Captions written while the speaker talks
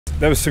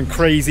there was some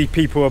crazy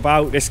people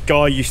about. This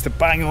guy used to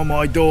bang on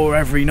my door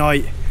every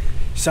night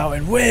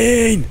shouting,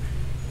 "Wayne,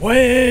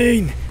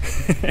 Wayne,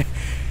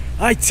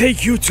 I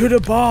take you to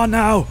the bar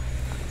now."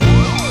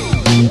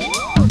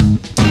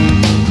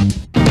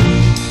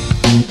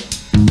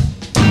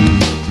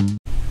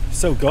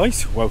 So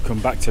guys, welcome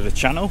back to the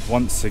channel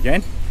once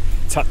again,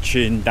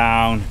 touching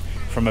down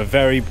from a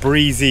very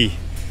breezy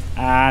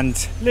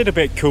and a little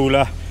bit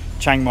cooler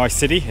Chiang Mai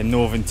city in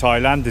northern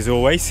Thailand as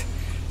always,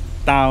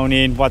 down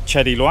in Wat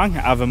Chedi Luang,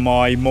 having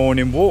my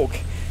morning walk,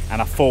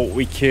 and I thought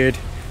we could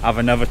have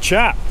another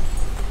chat.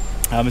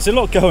 There's a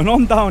lot going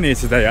on down here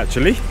today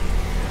actually,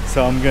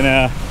 so I'm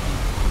gonna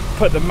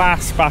put the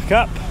mask back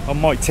up. I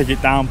might take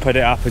it down, put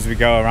it up as we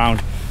go around.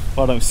 If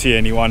I don't see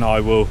anyone,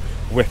 I will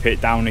whip it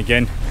down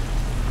again.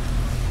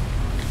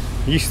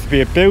 There used to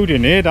be a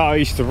building here that I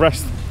used to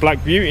rest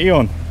Black Beauty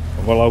on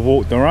while I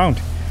walked around,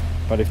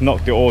 but they've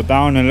knocked it all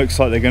down and it looks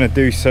like they're going to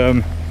do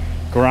some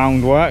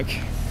groundwork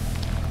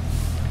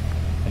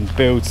and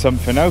build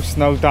something else,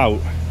 no doubt.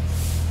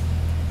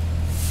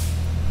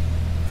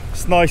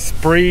 It's nice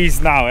breeze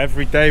now.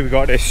 Every day we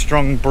got this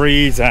strong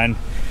breeze and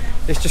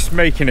it's just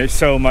making it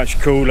so much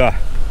cooler.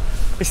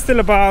 It's still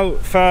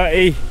about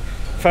 30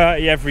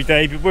 every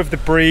day, but with the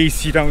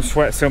breeze you don't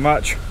sweat so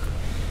much.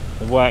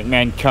 The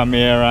workmen come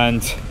here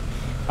and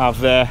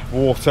have their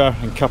water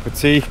and cup of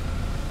tea.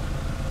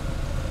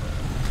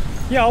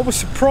 Yeah, I was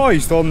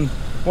surprised on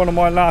one of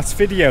my last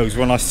videos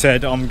when I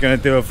said I'm going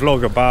to do a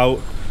vlog about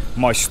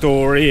my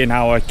story and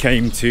how I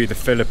came to the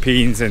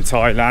Philippines and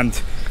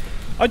Thailand.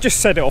 I just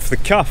said it off the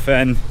cuff,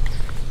 and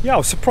yeah, I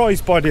was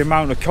surprised by the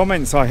amount of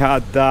comments I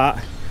had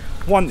that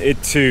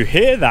wanted to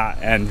hear that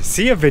and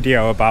see a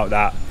video about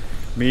that.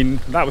 I mean,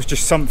 that was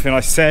just something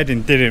I said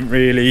and didn't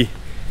really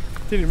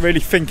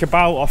think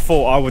about. I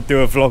thought I would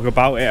do a vlog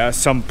about it at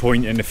some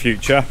point in the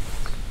future,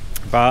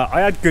 but I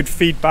had good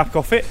feedback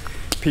off it.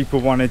 People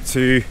wanted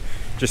to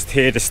just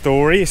hear the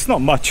story. It's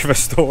not much of a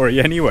story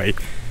anyway,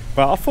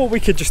 but I thought we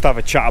could just have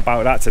a chat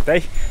about that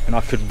today, and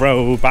I could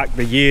roll back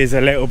the years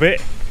a little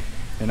bit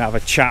and have a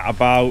chat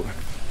about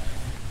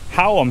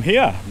how I'm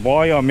here,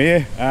 why I'm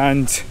here,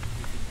 and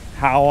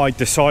how I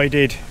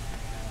decided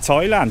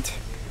Thailand.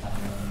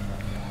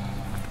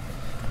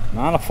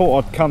 Man, I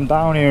thought I'd come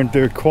down here and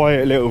do a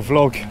quiet little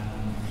vlog,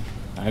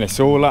 and it's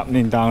all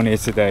happening down here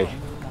today.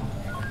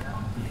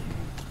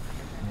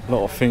 A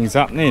lot of things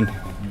happening,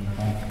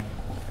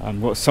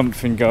 and got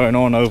something going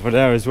on over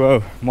there as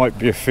well. Might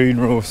be a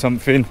funeral or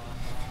something.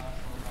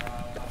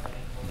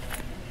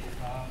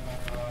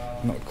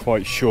 Not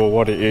quite sure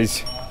what it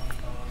is,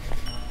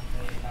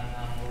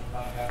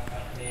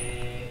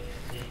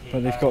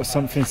 but they've got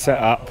something set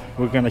up.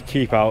 We're going to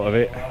keep out of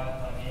it.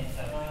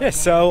 Yeah,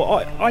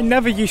 so I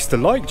never used to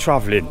like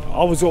travelling.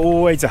 I was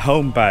always a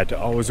homebird.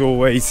 I was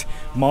always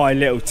my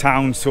little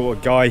town sort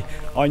of guy.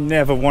 I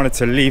never wanted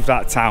to leave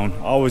that town.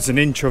 I was an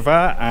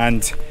introvert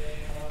and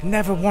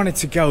never wanted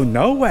to go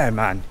nowhere,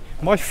 man.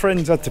 My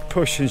friends had to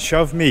push and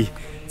shove me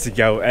to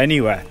go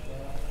anywhere.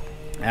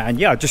 And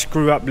yeah, I just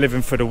grew up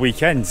living for the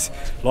weekends,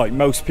 like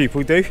most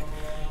people do.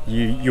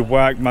 You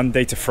work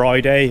Monday to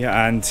Friday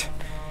and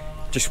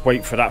just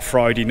wait for that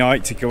Friday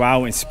night to go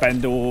out and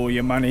spend all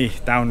your money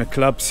down the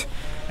clubs.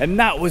 And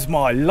that was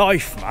my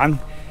life, man.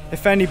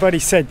 If anybody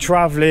said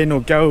traveling or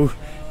go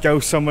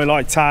somewhere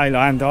like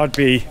Thailand, I'd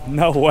be,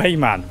 no way,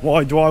 man.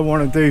 Why do I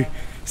want to do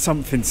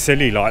something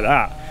silly like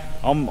that?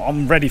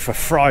 I'm ready for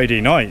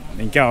Friday night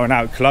and going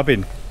out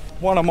clubbing.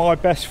 One of my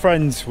best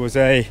friends was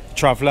a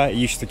traveller. He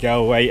used to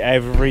go away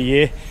every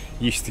year.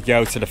 He used to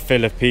go to the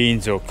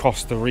Philippines or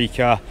Costa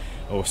Rica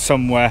or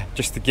somewhere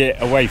just to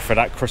get away for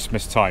that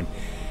Christmas time.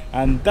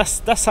 And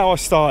that's how I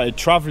started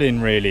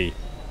traveling, really.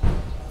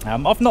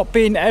 I've not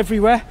been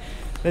everywhere.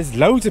 There's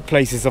loads of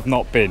places I've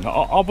not been.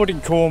 I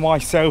wouldn't call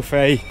myself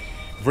a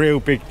real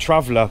big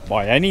traveller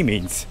by any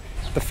means.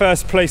 The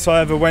first place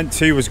I ever went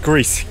to was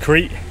Greece,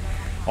 Crete,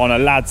 on a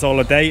lad's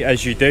holiday,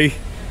 as you do.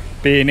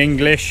 Being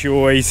English, you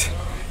always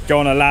go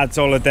on a lad's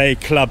holiday,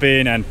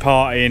 clubbing and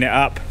partying it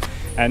up.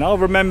 And I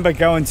remember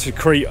going to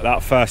Crete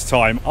that first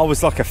time. I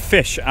was like a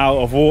fish out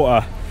of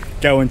water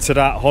going to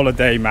that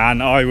holiday,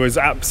 man. I was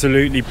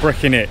absolutely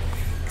bricking it,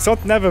 because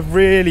I'd never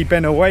really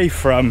been away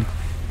from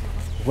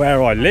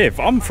where I live.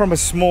 I'm from a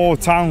small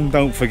town,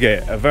 don't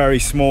forget, a very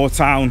small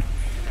town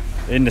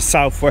in the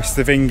southwest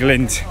of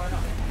England.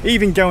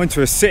 Even going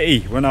to a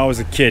city when I was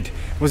a kid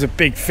was a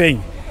big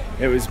thing.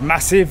 It was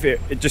massive.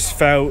 It just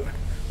felt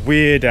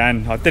weird,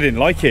 and I didn't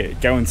like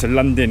it going to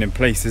London and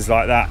places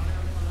like that,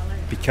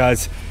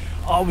 because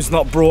I was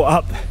not brought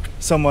up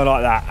somewhere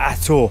like that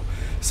at all.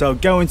 So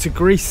going to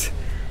Greece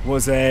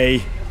was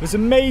a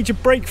major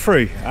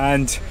breakthrough,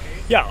 and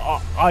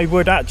yeah, I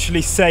would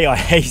actually say I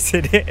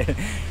hated it.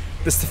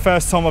 This is the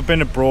first time I've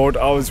been abroad.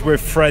 I was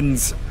with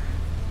friends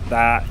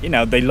that, you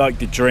know, they liked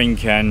to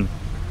drink, and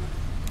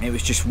it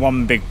was just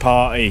one big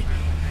party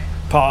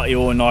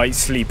all night,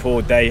 sleep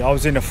all day. I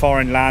was in a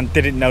foreign land,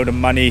 didn't know the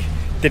money,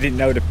 didn't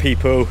know the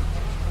people,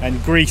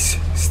 and Greece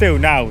still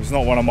now is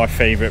not one of my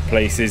favourite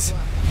places.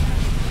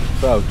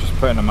 So just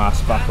putting the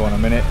mask back on a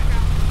minute.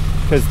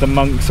 because the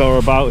monks are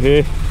about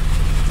here.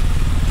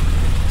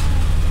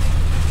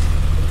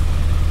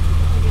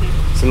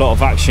 There's a lot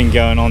of action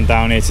going on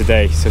down here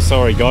today, so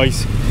sorry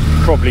guys,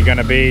 probably going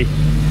to be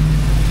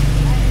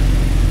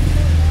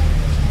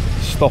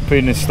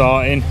stopping and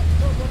starting.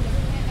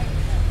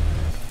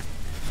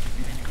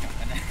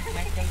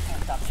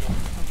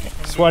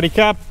 Swaddy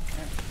cab.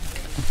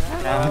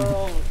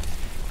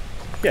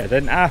 Yeah,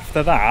 then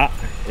after that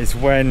is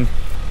when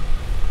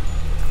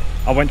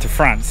I went to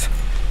France.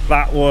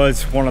 That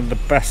was one of the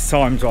best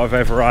times I've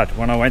ever had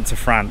when I went to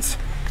France.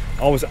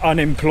 I was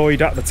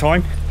unemployed at the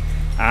time,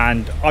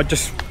 and I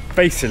just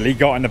basically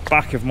got in the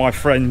back of my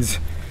friend's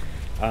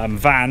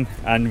van,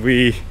 and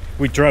we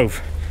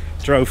drove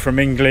from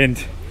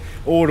England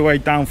all the way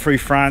down through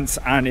France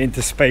and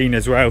into Spain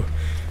as well.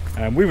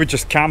 And we were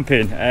just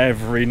camping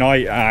every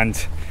night,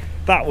 and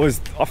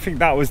I think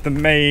that was the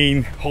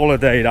main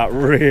holiday that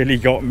really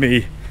got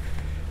me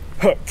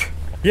hooked.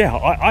 Yeah,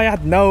 I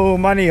had no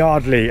money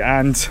hardly,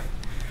 and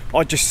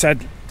I just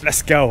said,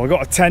 let's go. I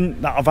got a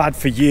tent that I've had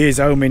for years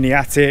home in the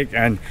attic,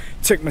 and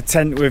took my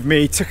tent with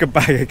me, took a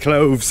bag of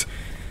clothes,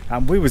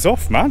 and we was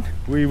off, man.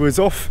 We was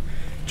off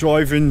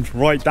driving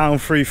right down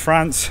through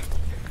France.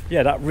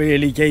 Yeah, that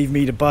really gave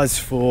me the buzz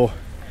for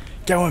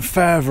going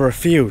further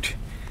afield.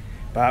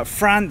 But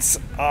France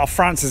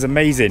is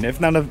amazing.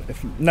 If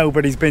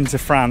nobody's been to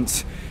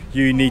France,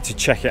 you need to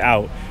check it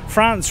out.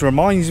 France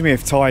reminds me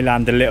of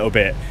Thailand a little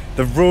bit.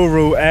 The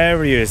rural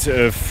areas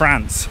of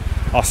France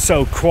are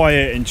so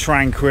quiet and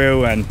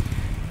tranquil, and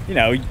you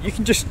know, you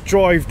can just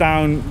drive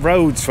down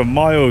roads for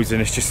miles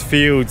and it's just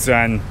fields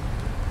and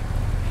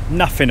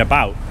nothing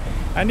about.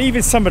 And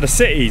even some of the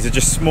cities are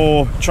just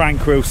small,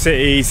 tranquil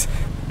cities.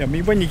 I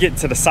mean, when you get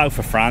to the south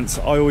of France,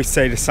 I always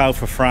say the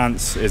south of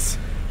France is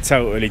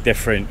totally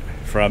different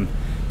from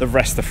the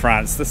rest of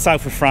France. The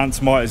south of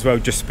France might as well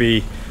just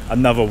be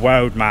another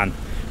world, man.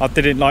 I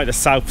didn't like the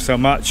south so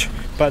much,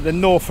 but the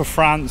north of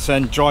France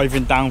and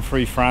driving down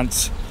through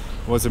France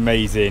was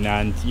amazing.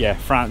 And yeah,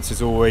 France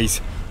is always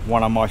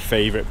one of my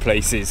favorite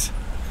places.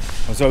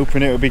 I was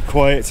hoping it would be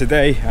quiet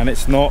today, and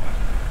it's not.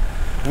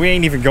 We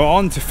ain't even got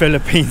on to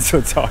Philippines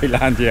or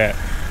Thailand yet.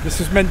 This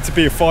was meant to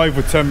be a 5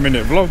 or 10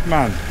 minute vlog,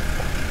 man.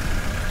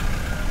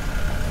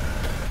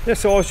 Yeah,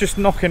 so I was just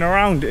knocking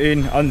around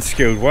in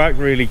unskilled work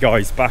really,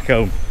 guys, back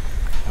home.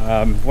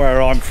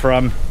 Where I'm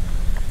from,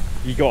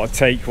 you got to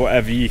take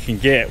whatever you can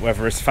get,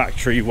 whether it's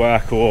factory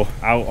work or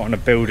out on a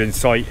building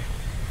site.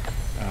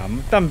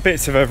 I've done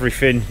bits of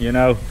everything, you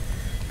know,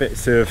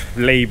 bits of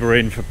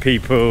labouring for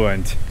people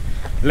and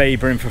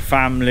labouring for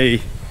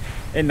family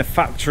in the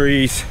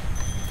factories.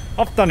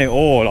 I've done it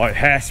all, like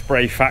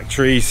hairspray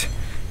factories,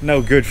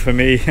 no good for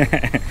me.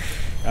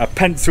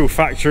 Pencil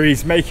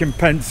factories, making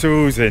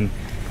pencils and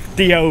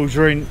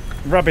deodorant,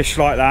 rubbish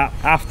like that.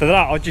 After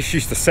that, I just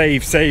used to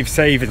save.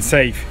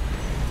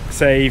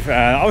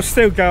 I was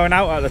still going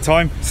out at the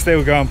time,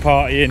 still going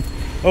partying.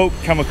 Oh,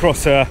 come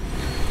across a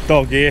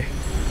dog here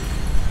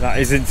that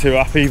isn't too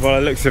happy by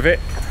the looks of it.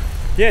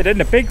 Yeah, then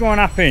the big one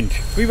happened.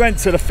 We went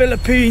to the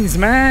Philippines,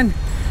 man.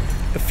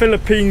 The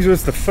Philippines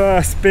was the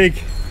first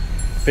big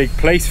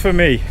place for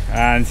me,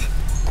 and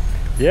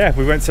yeah,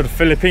 we went to the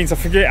Philippines. I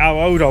forget how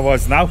old I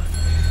was now.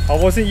 I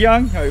wasn't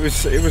young. It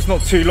was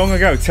not too long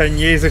ago, 10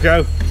 years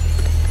ago.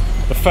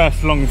 The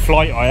first long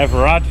flight I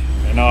ever had,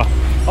 and I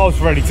was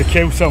ready to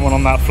kill someone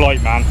on that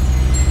flight, man.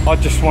 I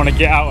just want to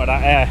get out of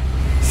that air.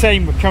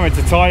 Same with coming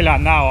to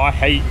Thailand now. I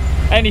hate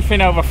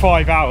anything over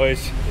 5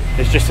 hours.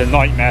 It's just a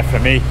nightmare for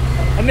me.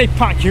 And they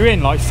pack you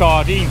in like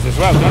sardines as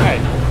well, don't they?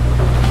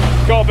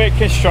 Got a bit of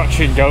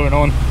construction going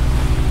on.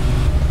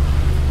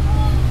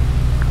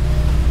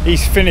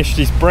 He's finished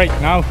his break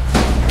now.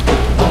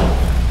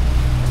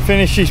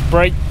 Finished his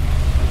break.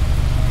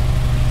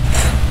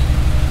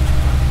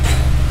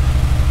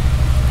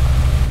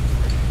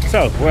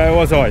 So, where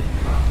was I?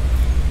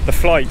 The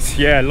flights,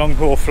 yeah, long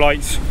haul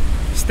flights.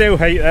 Still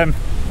hate them.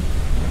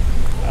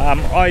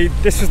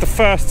 This was the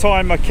first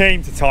time I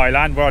came to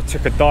Thailand where I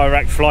took a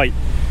direct flight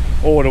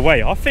all the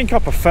way. I think I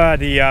prefer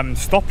the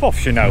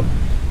stop-offs, you know.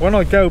 When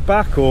I go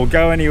back or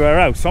go anywhere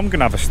else, I'm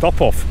gonna have a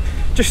stop-off.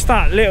 Just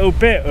that little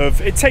bit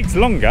of, it takes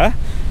longer,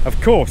 of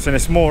course, and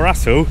it's more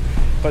hassle,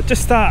 but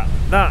just that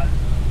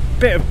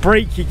bit of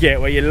break you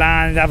get where you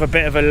land, have a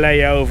bit of a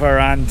layover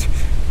and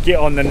get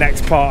on the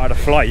next part of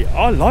the flight.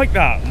 I like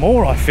that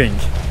more, I think,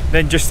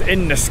 than just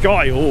in the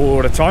sky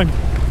all the time.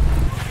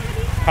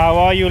 How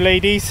are you,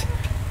 ladies?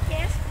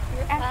 Yes,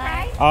 I'm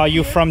fine. Are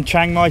you from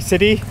Chiang Mai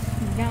city?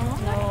 No.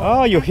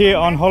 Oh, you're here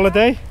on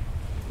holiday?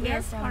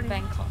 Yes, from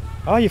Bangkok.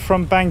 Oh, you're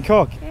from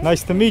Bangkok. Okay.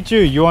 Nice to meet you.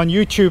 You're on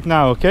YouTube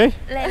now, okay?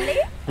 Really?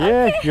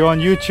 Yeah, okay. You're on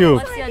YouTube.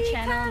 What's your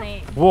channel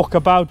name?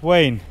 Walkabout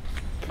Wayne.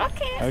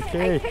 Okay.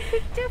 Okay. I take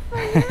picture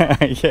for you. Yeah.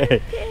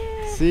 Okay.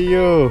 See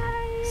you.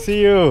 Bye.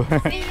 See you.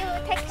 See you. Take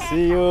care.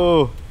 See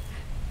you.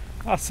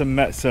 I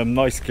met some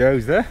nice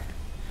girls there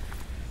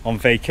on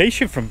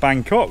vacation from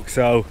Bangkok.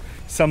 So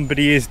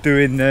somebody is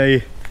doing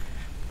the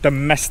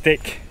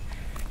domestic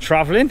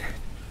traveling.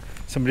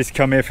 Somebody's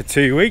come here for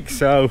 2 weeks,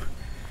 so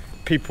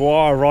people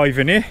are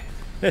arriving here.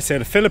 Yeah, so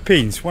the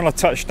Philippines, when I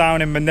touched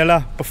down in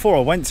Manila, before I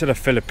went to the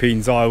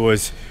Philippines, I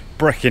was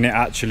bricking it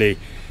actually.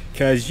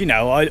 Because, you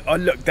know, I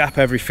looked up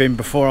everything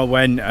before I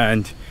went,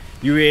 and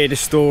you hear the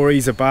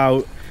stories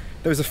about,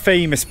 there was a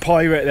famous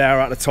pirate there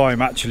at the time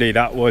actually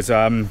that was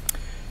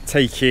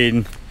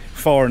taking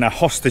foreigner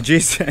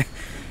hostages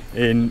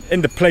in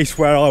the place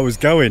where I was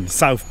going,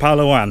 South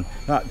Palawan.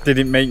 That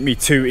didn't make me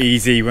too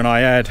easy when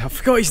I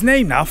forgot his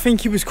name now, I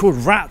think he was called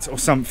Rat or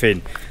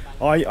something.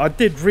 I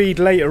did read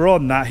later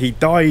on that he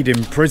died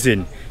in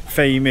prison,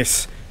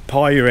 famous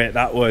pirate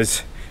that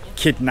was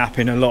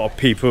kidnapping a lot of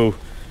people.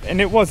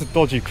 And it was a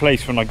dodgy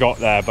place when I got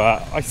there,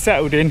 but I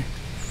settled in.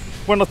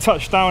 When I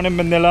touched down in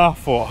Manila, I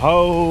thought,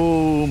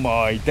 oh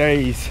my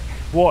days,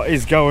 what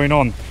is going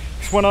on?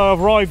 Because when I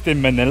arrived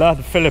in Manila,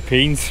 the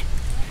Philippines,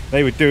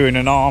 they were doing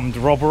an armed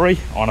robbery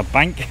on a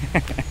bank.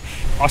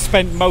 I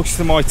spent most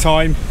of my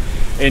time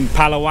in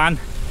Palawan,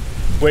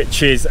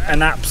 which is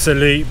an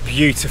absolute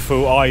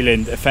beautiful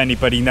island. If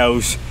anybody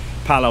knows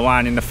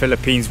Palawan in the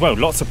Philippines, well,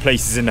 lots of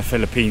places in the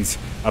Philippines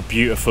are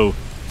beautiful.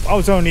 I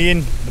was only in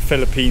the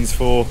Philippines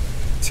for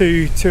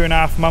two and a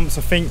half months,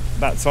 I think,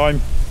 that time.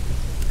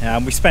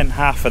 We spent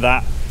half of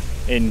that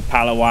in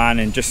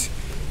Palawan and just,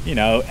 you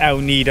know, El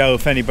Nido,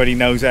 if anybody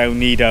knows El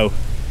Nido,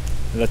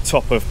 the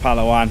top of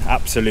Palawan,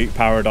 absolute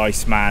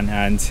paradise, man.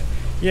 And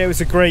yeah, it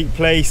was a great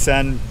place,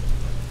 and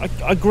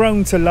I've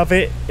grown to love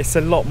it. It's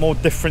a lot more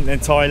different than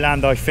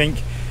Thailand, I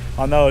think.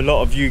 I know a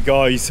lot of you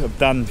guys have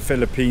done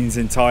Philippines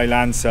and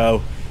Thailand,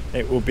 so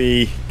it will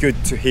be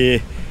good to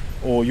hear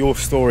all your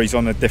stories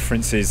on the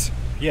differences.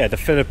 Yeah, the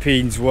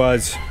Philippines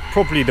was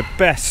probably the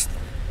best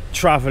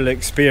travel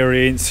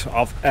experience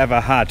I've ever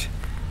had.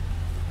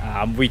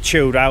 We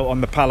chilled out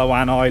on the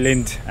Palawan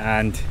island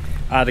and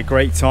had a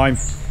great time.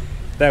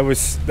 There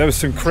was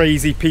some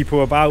crazy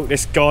people about.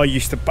 This guy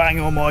used to bang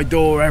on my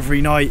door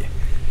every night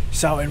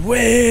shouting,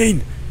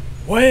 "Wayne,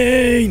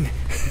 Wayne,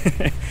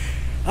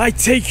 I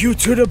take you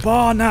to the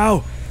bar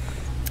now."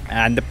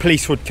 And the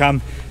police would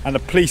come, and the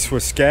police were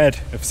scared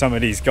of some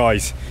of these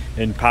guys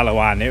in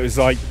Palawan. It was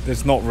like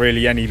there's not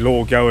really any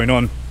law going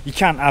on. You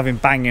can't have him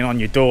banging on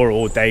your door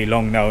all day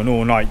long though and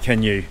all night,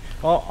 can you?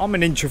 I'm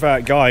an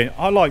introvert guy.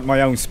 I like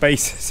my own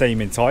space,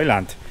 same in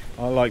Thailand.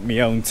 I like my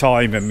own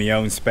time and my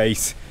own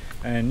space.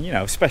 And you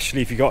know,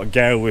 especially if you got a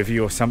girl with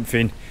you or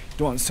something, you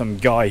don't want some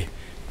guy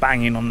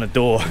banging on the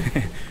door.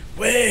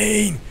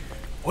 Wayne,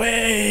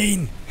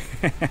 Wayne.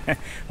 I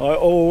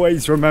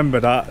always remember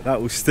that.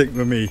 That will stick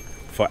with me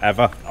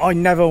forever. I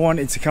never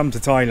wanted to come to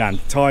Thailand.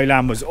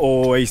 Thailand was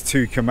always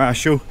too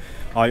commercial.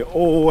 I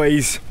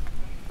always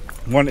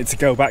wanted to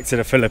go back to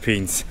the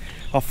Philippines.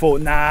 I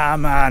thought, nah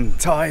man,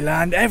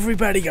 Thailand,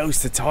 everybody goes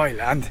to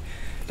Thailand,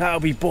 that'll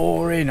be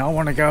boring. I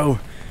want to go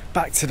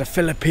back to the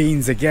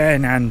Philippines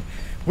again. And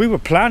we were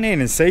planning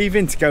and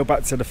saving to go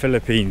back to the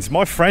Philippines.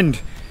 My friend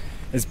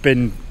has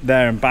been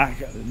there and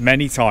back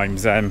many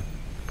times.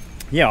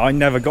 Yeah, I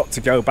never got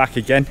to go back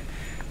again.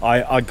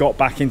 I got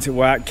back into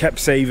work, kept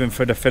saving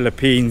for the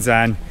Philippines,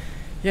 and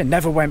yeah,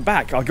 never went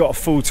back. I got a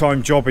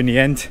full-time job in the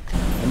end.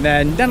 And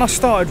then I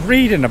started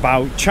reading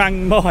about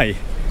Chiang Mai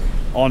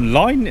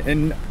online,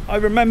 and I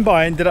remember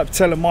I ended up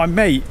telling my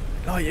mate,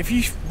 like, have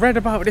you read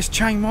about this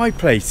Chiang Mai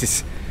place?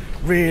 It's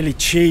really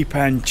cheap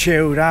and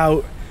chilled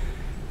out.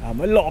 A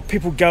lot of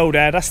people go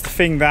there. That's the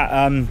thing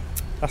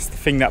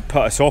that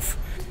put us off.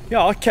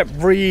 Yeah, I kept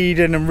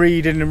reading and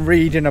reading and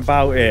reading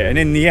about it, and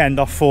in the end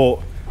I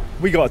thought,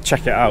 we got to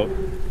check it out.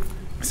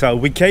 So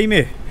we came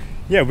here.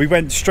 Yeah, we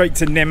went straight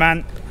to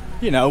Niman.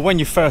 You know, when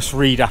you first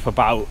read up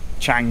about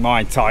Chiang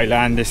Mai,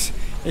 Thailand,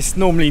 it's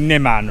normally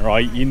Niman,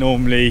 right? You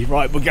normally,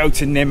 right, we'll go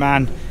to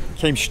Niman.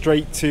 Came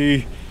straight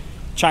to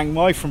Chiang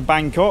Mai from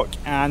Bangkok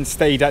and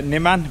stayed at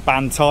Niman,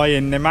 Ban Thai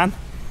in Niman.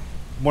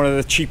 One of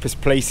the cheapest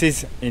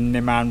places in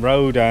Niman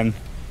Road, and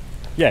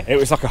yeah, it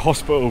was like a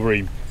hospital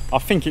room. I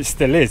think it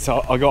still is.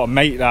 I got a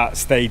mate that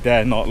stayed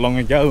there not long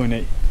ago,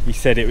 and he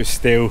said it was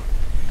still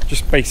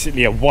just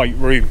basically a white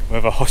room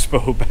with a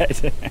hospital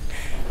bed.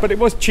 But it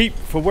was cheap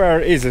for where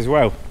it is as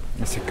well.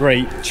 It's a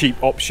great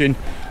cheap option.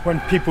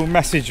 When people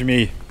message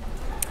me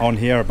on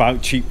here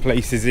about cheap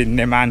places in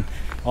Niman,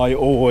 I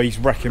always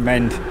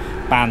recommend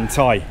Ban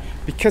Thai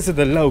because of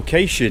the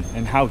location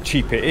and how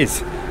cheap it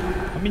is.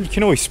 I mean, you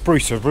can always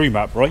spruce a room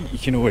up, right? You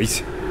can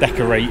always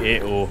decorate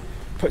it or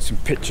put some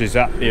pictures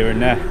up here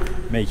and there,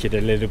 make it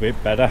a little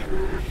bit better.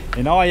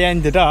 And I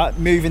ended up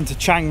moving to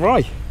Chiang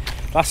Rai.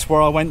 That's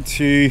when I went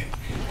to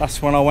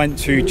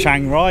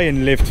Chiang Rai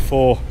and lived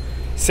for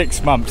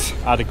 6 months.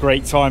 I had a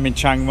great time in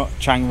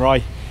Chiang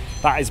Rai.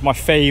 That is my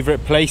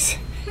favourite place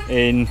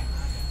in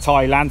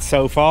Thailand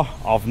so far.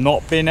 I've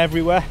not been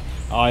everywhere.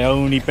 I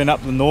only been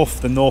up the north.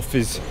 The north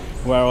is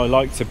where I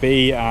like to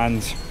be,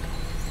 and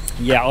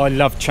yeah, I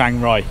love Chiang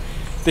Rai.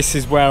 This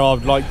is where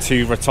I'd like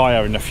to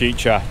retire in the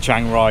future,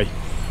 Chiang Rai.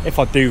 If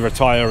I do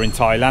retire in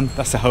Thailand,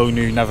 that's a whole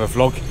new another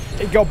vlog.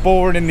 It got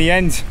boring in the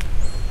end.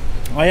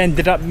 I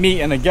ended up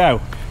meeting a girl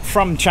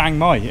from Chiang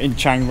Mai in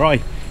Chiang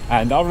Rai,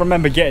 and I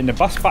remember getting the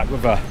bus back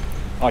with her.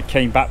 I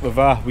came back with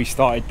her, we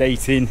started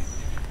dating.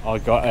 I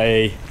got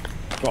a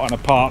got an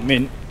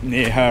apartment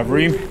near her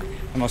room,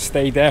 and I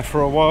stayed there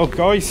for a while,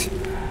 guys.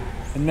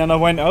 And then I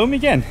went home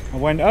again. I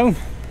went home,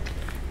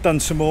 done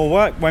some more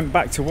work, went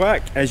back to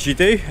work as you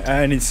do,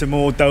 earning some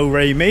more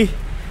do-re-mi.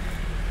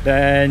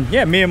 Then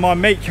yeah, me and my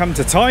mate come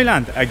to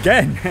Thailand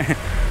again.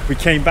 We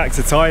came back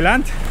to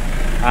Thailand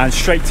and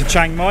straight to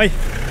Chiang Mai.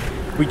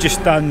 We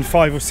just done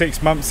 5 or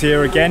 6 months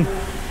here again.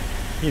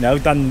 You know,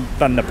 done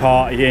the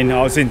partying.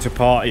 I was into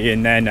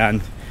partying then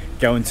and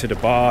going to the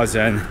bars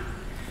and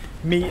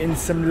meeting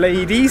some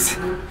ladies.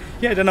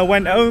 Yeah, then I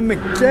went home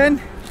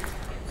again.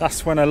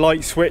 That's when a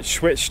light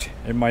switched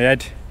in my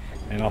head,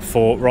 and I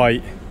thought,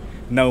 right,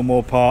 no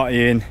more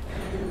partying,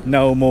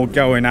 no more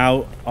going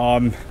out.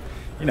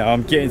 You know,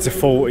 I'm getting to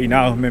 40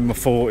 now. I'm in my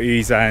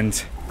 40s,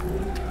 and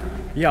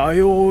yeah,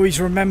 I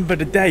always remember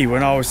the day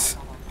when I was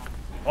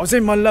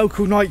in my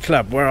local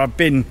nightclub where I've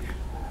been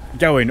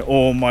going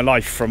all my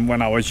life from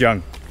when I was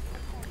young.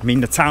 I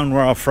mean, the town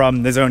where I'm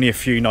from, there's only a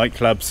few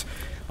nightclubs.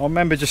 I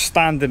remember just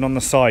standing on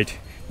the side.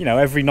 You know,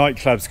 every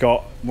nightclub's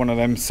got one of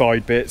them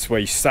side bits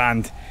where you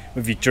stand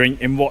with your drink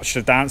and watch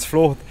the dance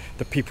floor.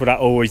 The people that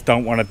always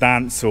don't want to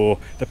dance, or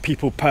the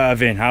people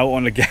perving out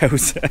on the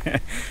girls.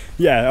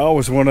 Yeah, I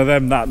was one of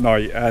them that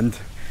night, and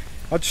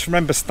I just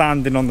remember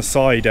standing on the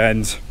side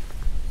and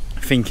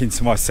thinking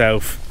to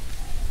myself,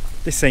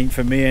 this ain't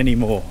for me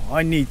anymore.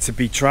 I need to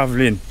be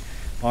traveling.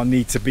 I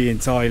need to be in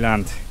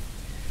Thailand.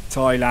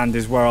 Thailand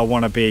is where I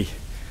want to be.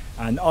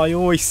 And I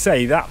always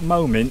say that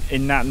moment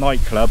in that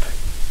nightclub,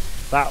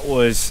 that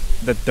was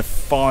the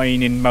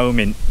defining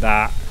moment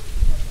that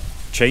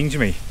changed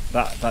me.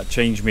 That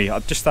changed me.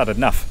 I've just had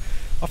enough.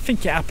 I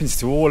think it happens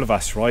to all of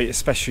us, right?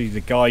 Especially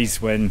the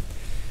guys when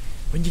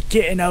you're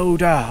getting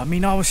older. I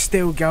mean, I was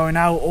still going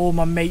out. All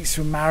my mates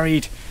were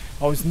married.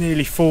 I was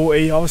nearly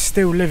 40. I was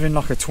still living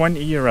like a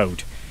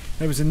 20-year-old.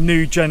 There was a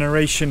new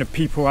generation of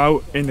people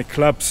out in the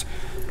clubs.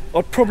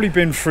 I'd probably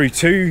been through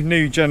 2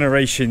 new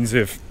generations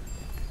of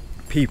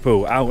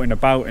people out and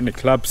about in the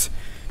clubs.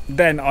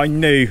 Then I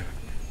knew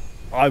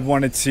I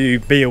wanted to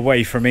be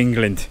away from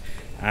England,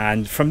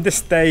 and from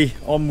this day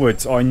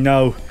onwards I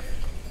know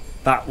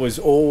that was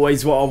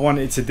always what I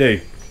wanted to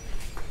do,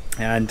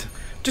 and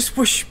just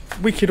wish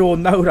we could all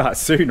know that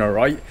sooner,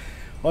 right?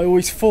 I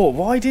always thought,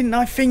 why didn't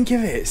I think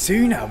of it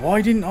sooner?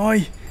 Why didn't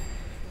I?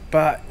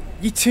 But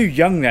you're too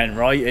young then,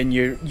 right? And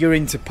you're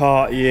into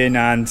partying,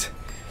 and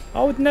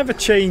I would never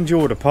change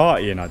all the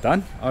partying I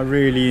done. I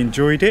really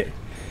enjoyed it,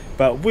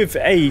 but with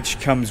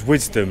age comes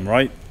wisdom,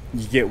 right?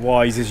 You get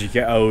wise as you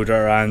get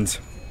older, and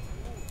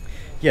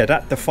yeah,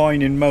 that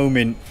defining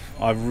moment,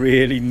 I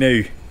really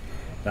knew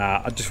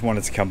that I just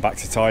wanted to come back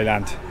to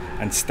Thailand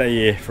and stay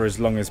here for as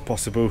long as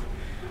possible.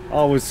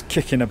 I was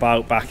kicking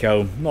about back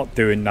home, not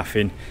doing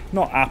nothing,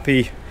 not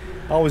happy.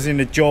 I was in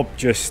a job,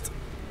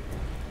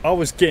 I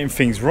was getting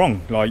things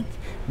wrong, like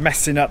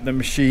messing up the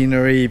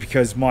machinery,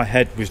 because my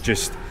head was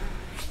just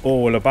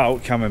all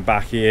about coming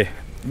back here.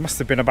 It must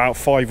have been about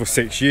 5 or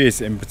 6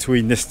 years in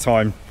between this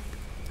time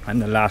and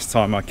the last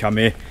time I come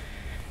here,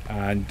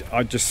 and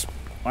I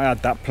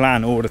had that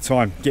plan all the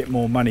time: get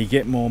more money,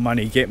 get more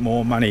money, get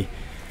more money.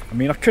 I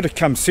mean, I could have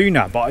come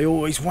sooner, but I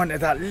always wanted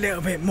that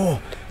little bit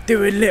more,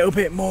 do a little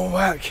bit more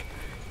work,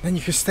 then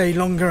you could stay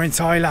longer in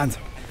Thailand.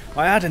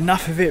 I had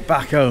enough of it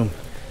back home.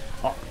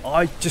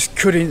 I just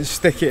couldn't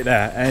stick it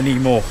there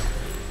anymore.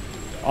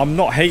 I'm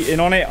not hating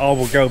on it. I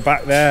will go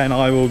back there, and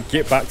I will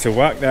get back to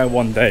work there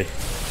one day.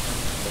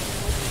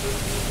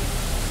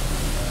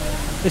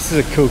 This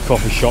is a cool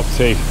coffee shop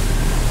too.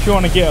 If you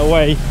want to get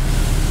away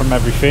from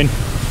everything,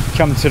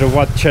 come to the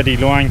Wat Chedi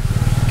Luang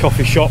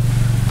coffee shop,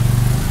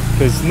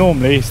 because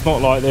normally it's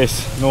not like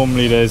this.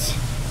 Normally there's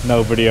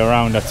nobody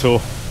around at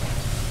all.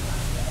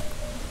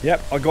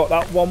 Yep, I got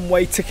that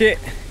one-way ticket.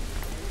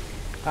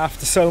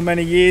 After so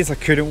many years, I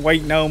couldn't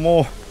wait no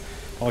more.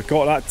 I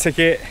got that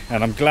ticket,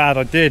 and I'm glad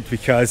I did,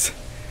 because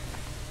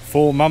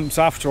 4 months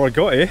after I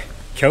got here,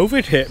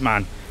 COVID hit,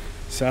 man.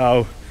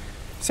 So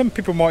some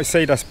people might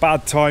say that's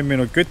bad timing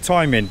or good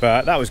timing,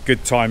 but that was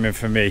good timing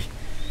for me.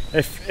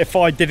 If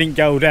I didn't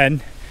go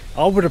then,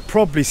 I would have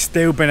probably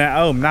still been at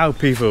home now,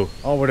 people.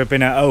 I would have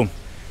been at home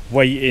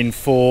waiting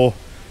for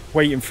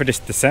this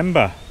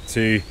December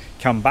to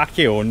come back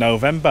here, or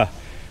November.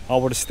 I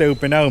would have still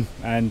been home,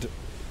 and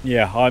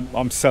yeah,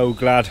 I'm so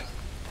glad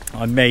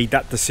I made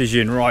that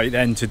decision right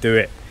then to do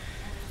it.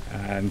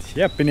 And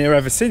yeah, been here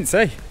ever since,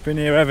 been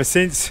here ever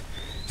since.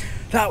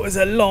 That was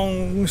a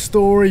long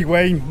story,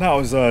 Wayne. That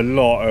was a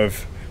lot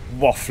of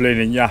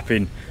waffling and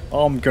yapping.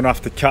 I'm gonna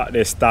have to cut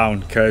this down,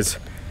 because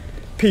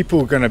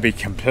people are gonna be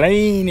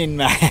complaining,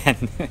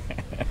 man.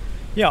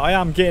 Yeah, I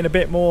am getting a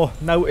bit more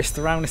noticed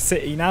around the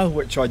city now,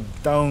 which I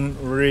don't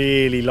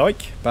really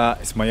like, but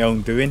it's my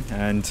own doing,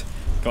 and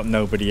got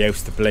nobody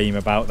else to blame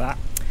about that.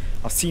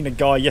 I've seen a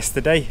guy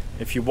yesterday.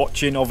 If you're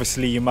watching,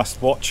 obviously you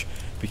must watch,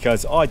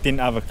 because I didn't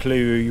have a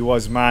clue who you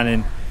was, man,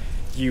 and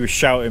you were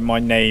shouting my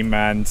name,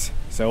 and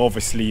so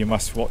obviously you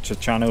must watch the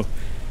channel.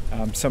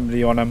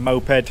 Somebody on a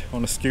moped,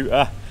 on a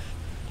scooter.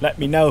 Let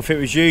me know if it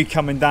was you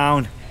coming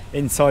down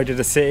inside of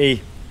the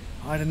city.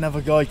 I had another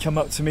guy come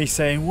up to me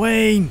saying,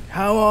 Wayne,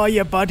 how are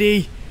you,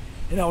 buddy?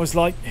 And I was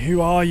like, who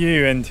are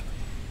you? And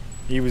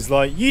he was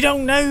like, you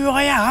don't know who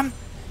I am?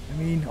 I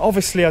mean,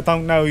 obviously I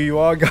don't know who you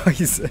are,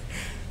 guys.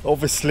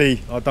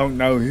 Obviously I don't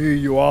know who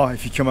you are.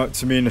 If you come up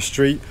to me in the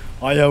street,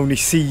 I only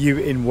see you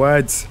in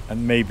words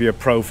and maybe a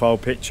profile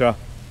picture.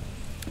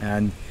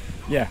 And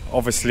yeah,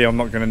 obviously I'm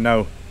not going to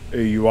know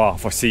who you are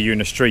if I see you in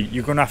the street.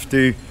 You're going to have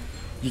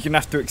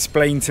to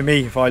explain to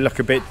me if I look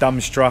a bit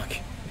dumbstruck.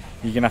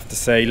 You're going to have to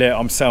say, look,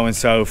 I'm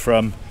so-and-so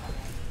from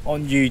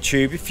on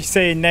YouTube. If you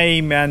say a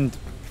name and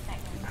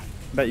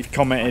that you've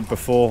commented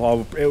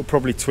before, it'll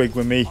probably twig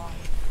with me.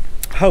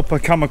 Hope I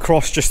come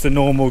across just a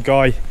normal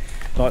guy,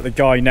 like the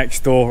guy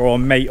next door or a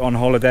mate on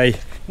holiday.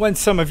 When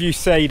some of you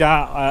say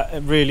that,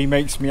 it really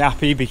makes me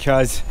happy,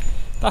 because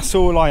that's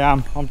all I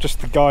am. I'm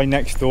just the guy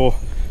next door.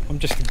 I'm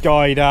just a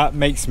guy that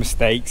makes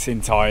mistakes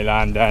in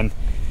Thailand and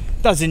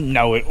doesn't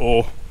know it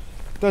all,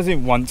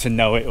 doesn't want to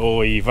know it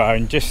all either,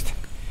 and just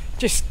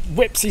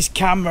whips his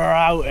camera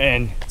out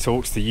and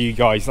talks to you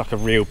guys like a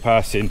real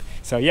person.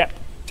 So yeah,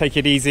 take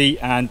it easy,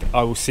 and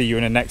I will see you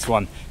in the next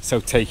one. So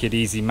take it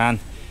easy, man.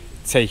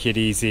 Take it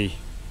easy.